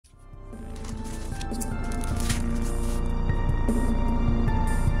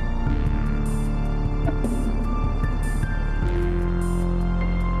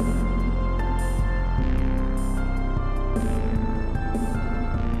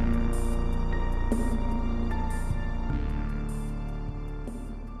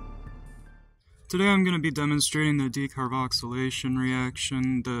Today I'm going to be demonstrating the decarboxylation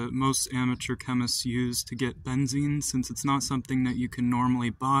reaction that most amateur chemists use to get benzene, since it's not something that you can normally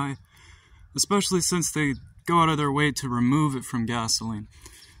buy, especially since they go out of their way to remove it from gasoline.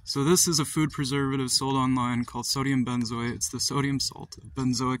 So this is a food preservative sold online called sodium benzoate. It's the sodium salt of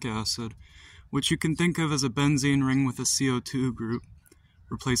benzoic acid, which you can think of as a benzene ring with a CO2 group,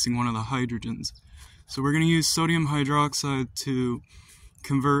 replacing one of the hydrogens. So we're going to use sodium hydroxide to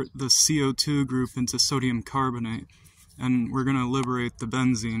convert the CO2 group into sodium carbonate, and we're going to liberate the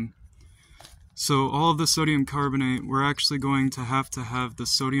benzene. So all of the sodium carbonate, we're actually going to have the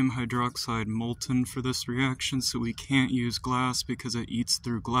sodium hydroxide molten for this reaction, so we can't use glass because it eats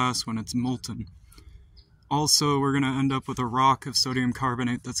through glass when it's molten. Also, we're going to end up with a rock of sodium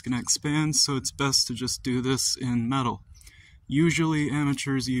carbonate that's going to expand, so it's best to just do this in metal. Usually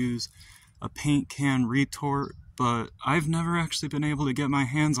amateurs use a paint can retort, but I've never actually been able to get my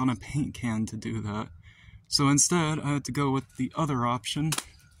hands on a paint can to do that. So instead, I had to go with the other option.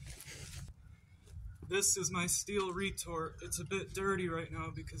 This is my steel retort. It's a bit dirty right now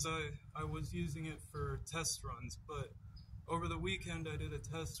because I was using it for test runs, but over the weekend I did a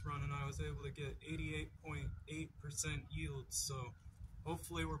test run and I was able to get 88.8% yield, so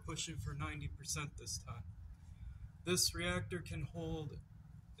hopefully we're pushing for 90% this time. This reactor can hold,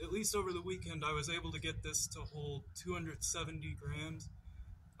 at least over the weekend, I was able to get this to hold 270 grams.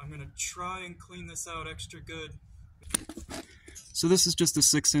 I'm going to try and clean this out extra good. So this is just a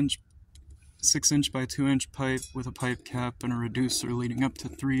 6 inch by 2 inch pipe with a pipe cap and a reducer leading up to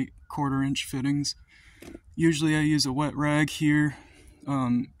 3/4 inch fittings. Usually I use a wet rag here,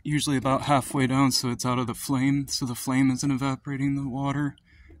 usually about halfway down so it's out of the flame, so the flame isn't evaporating the water,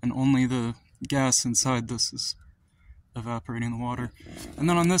 and only the gas inside this is evaporating the water. And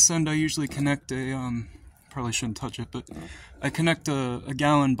then on this end I usually connect a, probably shouldn't touch it, but I connect a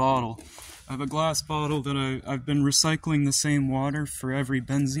gallon bottle. I have a glass bottle that I've been recycling the same water for every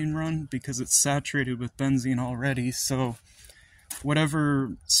benzene run because it's saturated with benzene already, so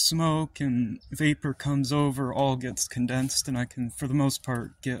whatever smoke and vapor comes over all gets condensed and I can, for the most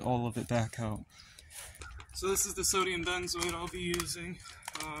part, get all of it back out. So this is the sodium benzoate I'll be using.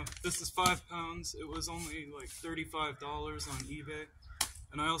 This is 5 pounds. It was only like $35 on eBay.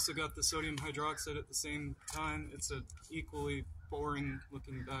 And I also got the sodium hydroxide at the same time. It's an equally boring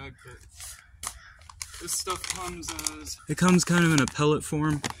looking bag, but this stuff comes kind of in a pellet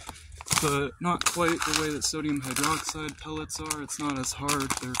form, but not quite the way that sodium hydroxide pellets are. It's not as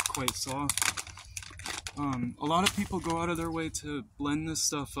hard, they're quite soft. A lot of people go out of their way to blend this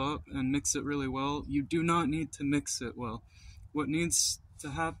stuff up and mix it really well. You do not need to mix it well. What needs to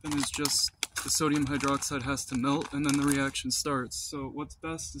happen is just the sodium hydroxide has to melt and then the reaction starts. So what's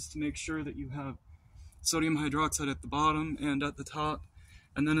best is to make sure that you have sodium hydroxide at the bottom and at the top,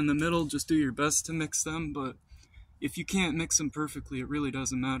 and then in the middle just do your best to mix them, but if you can't mix them perfectly, it really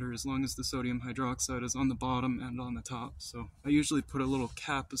doesn't matter as long as the sodium hydroxide is on the bottom and on the top. So I usually put a little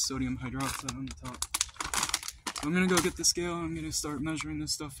cap of sodium hydroxide on the top. I'm going to go get the scale and I'm going to start measuring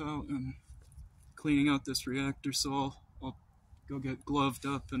this stuff out and cleaning out this reactor, so I'll go get gloved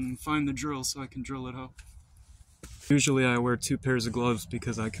up and find the drill so I can drill it out. Usually I wear 2 pairs of gloves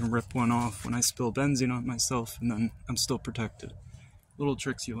because I can rip one off when I spill benzene on myself and then I'm still protected. Little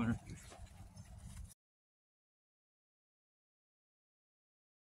tricks you learn.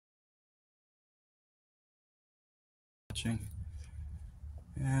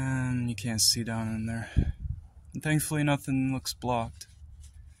 And you can't see down in there. And thankfully nothing looks blocked.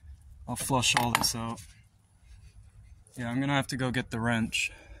 I'll flush all this out. Yeah, I'm gonna have to go get the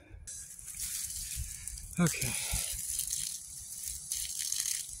wrench. Okay.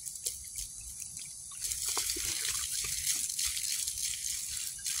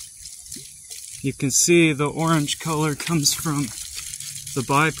 You can see the orange color comes from the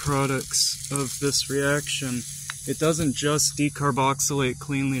byproducts of this reaction. It doesn't just decarboxylate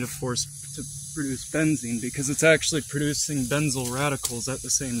cleanly to produce benzene, because it's actually producing benzyl radicals at the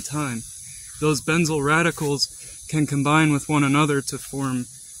same time. Those benzyl radicals can combine with one another to form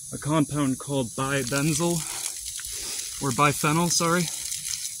a compound called bibenzyl, or biphenyl, sorry.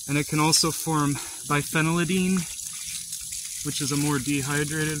 And it can also form biphenylidene, which is a more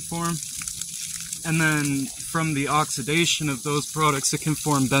dehydrated form. And then from the oxidation of those products, it can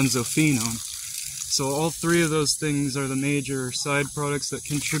form benzophenone. So all 3 of those things are the major side products that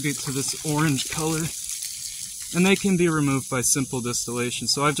contribute to this orange color, and they can be removed by simple distillation.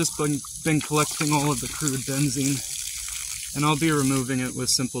 So I've just been collecting all of the crude benzene, and I'll be removing it with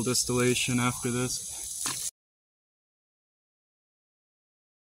simple distillation after this.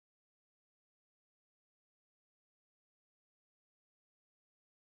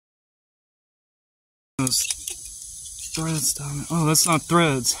 those threads down there. Oh, that's not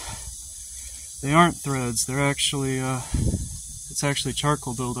threads. They aren't threads. They're actually, it's actually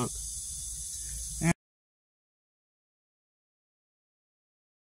charcoal buildup. And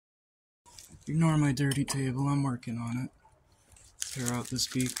ignore my dirty table. I'm working on it. Tear out this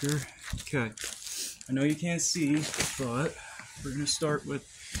beaker. Okay. I know you can't see, but we're going to start with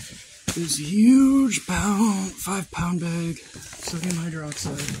this huge 5-pound bag of sodium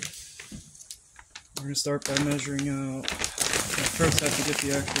hydroxide. We're going to start by measuring out. I first have to get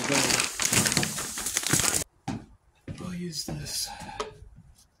the actual bag. I'll use this.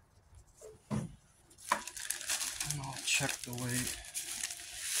 And I'll check the weight.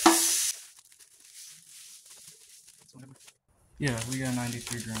 Yeah, we got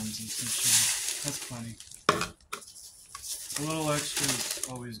 93 grams in some change. That's plenty. A little extra is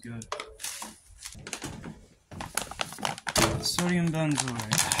always good. Sodium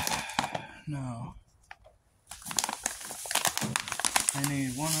benzoate. No. I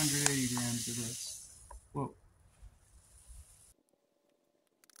need 180 grams of this. Whoa.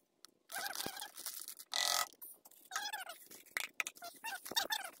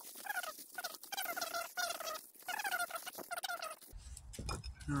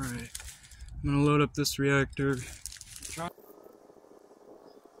 Alright. I'm gonna load up this reactor.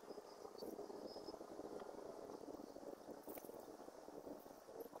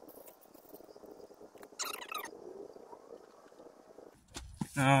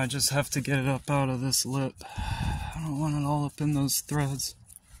 Now I just have to get it up out of this lip. I don't want it all up in those threads.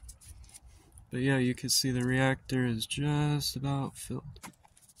 But yeah, you can see the reactor is just about filled.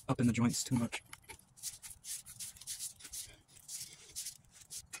 Up in the joints too much.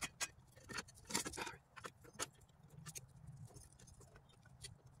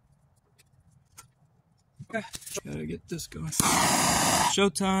 Okay, gotta get this going.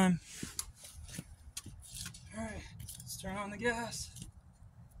 Showtime! Alright, let's turn on the gas.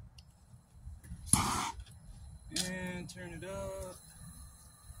 And turn it up.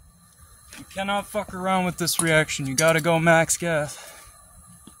 You cannot fuck around with this reaction. You gotta go max gas.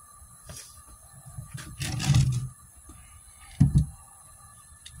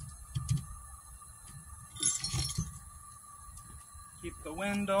 Keep the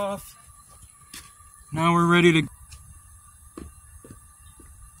wind off. Now we're ready to...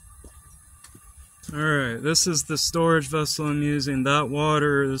 Alright, this is the storage vessel I'm using. That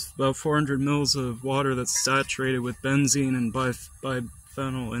water is about 400 mils of water that's saturated with benzene and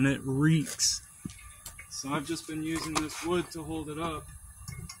biphenyl, and it reeks. So I've just been using this wood to hold it up.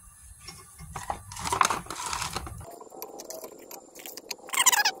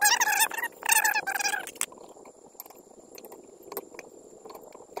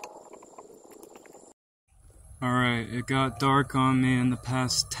 Alright, it got dark on me in the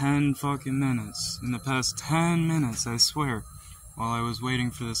past 10 fucking minutes. In the past 10 minutes, I swear, while I was waiting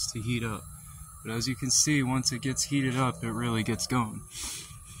for this to heat up. But as you can see, once it gets heated up, it really gets going.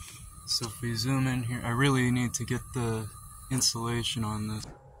 So if we zoom in here, I really need to get the insulation on this.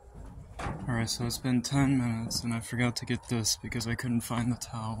 Alright, so it's been 10 minutes, and I forgot to get this because I couldn't find the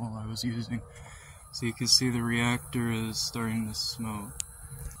towel I was using. So you can see the reactor is starting to smoke.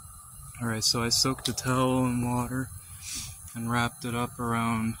 Alright, so I soaked a towel in water and wrapped it up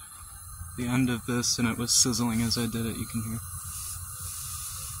around the end of this, and it was sizzling as I did it, you can hear.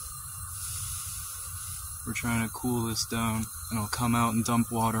 We're trying to cool this down, and I'll come out and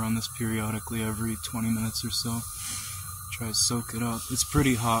dump water on this periodically every 20 minutes or so. Try to soak it up. It's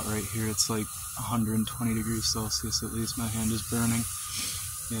pretty hot right here. It's like 120 degrees Celsius at least. My hand is burning.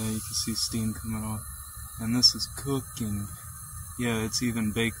 Yeah, you can see steam coming off. And this is cooking. Yeah, it's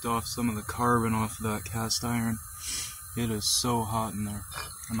even baked off some of the carbon off of that cast iron. It is so hot in there.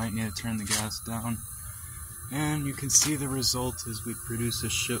 I might need to turn the gas down. And you can see the result is we produce a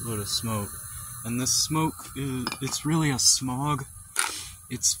shitload of smoke. And this smoke, it's really a smog.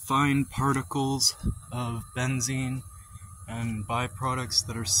 It's fine particles of benzene and byproducts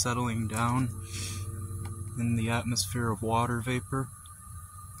that are settling down in the atmosphere of water vapor.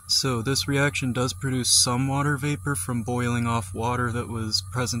 So this reaction does produce some water vapor from boiling off water that was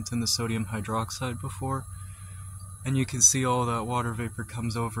present in the sodium hydroxide before. And you can see all that water vapor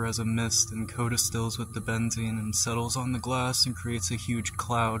comes over as a mist and co-distills with the benzene and settles on the glass and creates a huge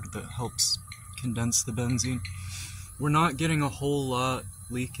cloud that helps condense the benzene. We're not getting a whole lot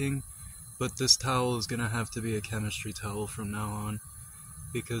leaking, but this towel is going to have to be a chemistry towel from now on,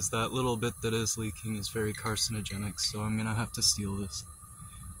 because that little bit that is leaking is very carcinogenic, so I'm going to have to steal this.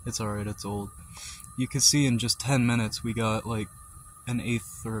 It's alright, it's old. You can see in just 10 minutes we got like an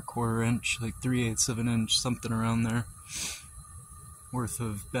eighth or a quarter inch, like 3/8 of an inch, something around there. worth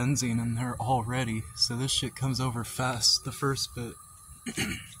of benzene in there already, so this shit comes over fast, the first bit. Let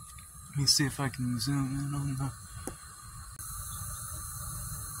me see if I can zoom in on the...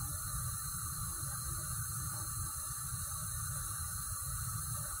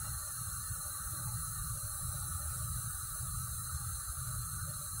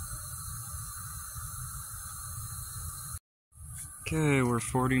 Okay, we're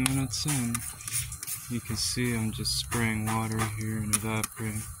 40 minutes in. You can see I'm just spraying water here and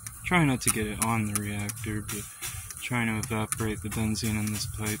evaporating. Trying not to get it on the reactor, but trying to evaporate the benzene in this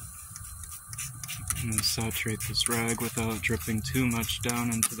pipe. And then saturate this rag without dripping too much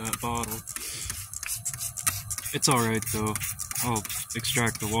down into that bottle. It's alright though. I'll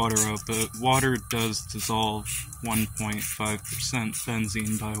extract the water out, but water does dissolve 1.5%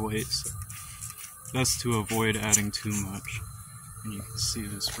 benzene by weight, so best to avoid adding too much. And you can see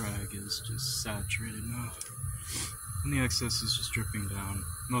this rag is just saturated now. And the excess is just dripping down.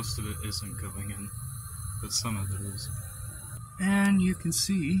 Most of it isn't going in, but some of it is. And you can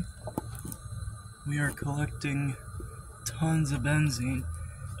see we are collecting tons of benzene.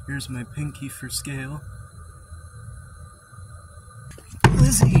 Here's my pinky for scale.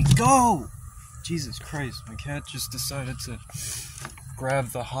 Lizzie, go! Jesus Christ, my cat just decided to grab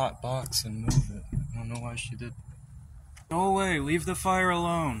the hot box and move it. I don't know why she did. Go away, leave the fire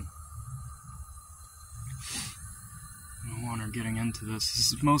alone. I don't want her getting into this.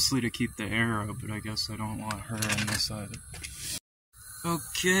 This is mostly to keep the air out, but I guess I don't want her in this either.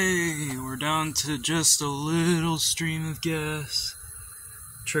 Okay, we're down to just a little stream of gas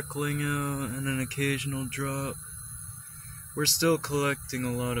trickling out and an occasional drop. We're still collecting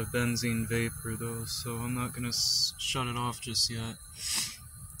a lot of benzene vapor though, so I'm not gonna shut it off just yet.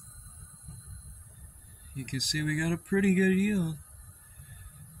 You can see we got a pretty good yield.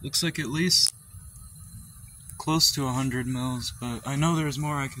 Looks like at least close to 100 mils, but I know there's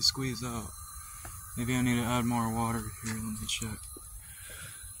more I can squeeze out. Maybe I need to add more water here, let me check.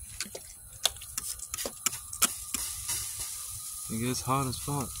 It gets hot as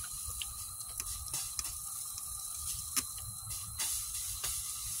fuck.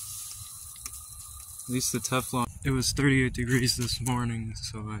 At least the Teflon. It was 38 degrees this morning,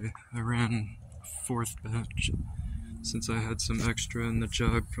 so I ran fourth batch since I had some extra in the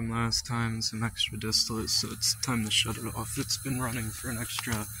jug from last time, some extra distillate, so it's time to shut it off. It's been running for an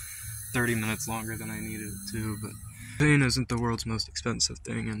extra 30 minutes longer than I needed it to, but propane isn't the world's most expensive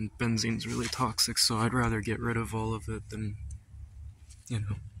thing, and benzene's really toxic, so I'd rather get rid of all of it than, you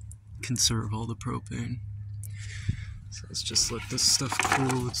know, conserve all the propane. So let's just let this stuff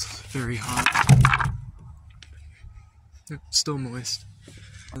cool. It's very hot. Yep, still moist.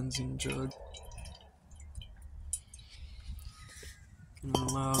 Benzene jug. Gonna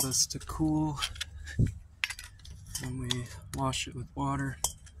allow this to cool. Then we wash it with water.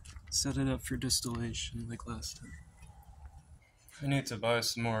 Set it up for distillation like last time. I need to buy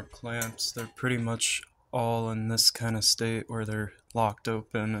some more clamps. They're pretty much all in this kind of state where they're locked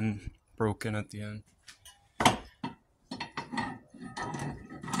open and broken at the end.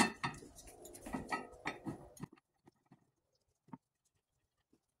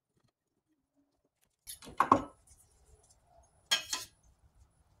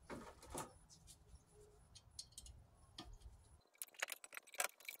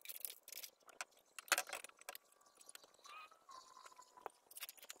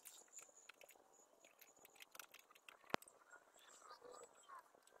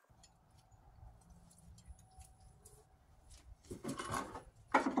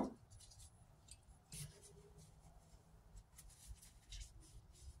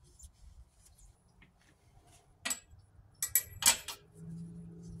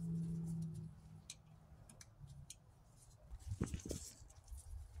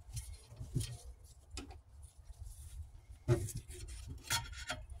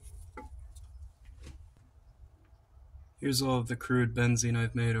 Here's all of the crude benzene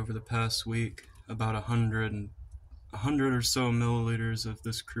I've made over the past week. About 100 or so milliliters of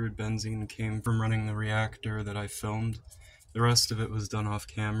this crude benzene came from running the reactor that I filmed. The rest of it was done off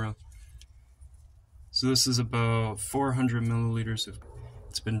camera. So this is about 400 milliliters of...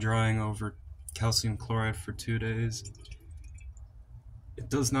 It's been drying over calcium chloride for 2 days. It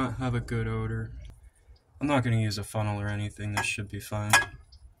does not have a good odor. I'm not going to use a funnel or anything, this should be fine.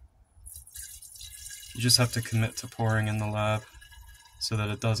 You just have to commit to pouring in the lab so that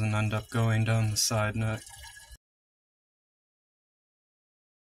it doesn't end up going down the side neck.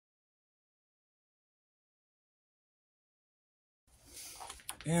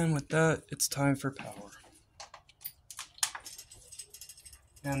 And with that, it's time for power.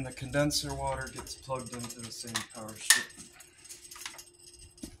 And the condenser water gets plugged into the same power strip.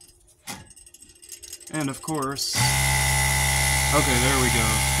 And of course... Okay, there we go.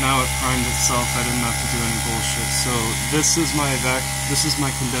 Now it primed itself, I didn't have to do any bullshit. So this is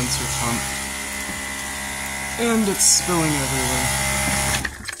my condenser pump. And it's spilling everywhere.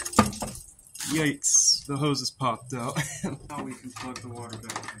 Yikes, the hose is popped out. Now we can plug the water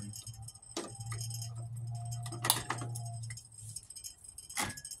back in.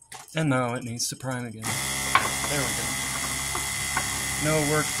 And now it needs to prime again. There we go. No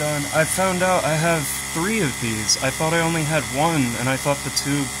work done. I found out I have 3 of these. I thought I only had 1, and I thought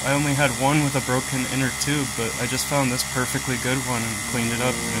I only had 1 with a broken inner tube, but I just found this perfectly good one and cleaned it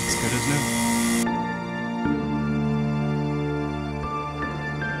up, and it's good as new.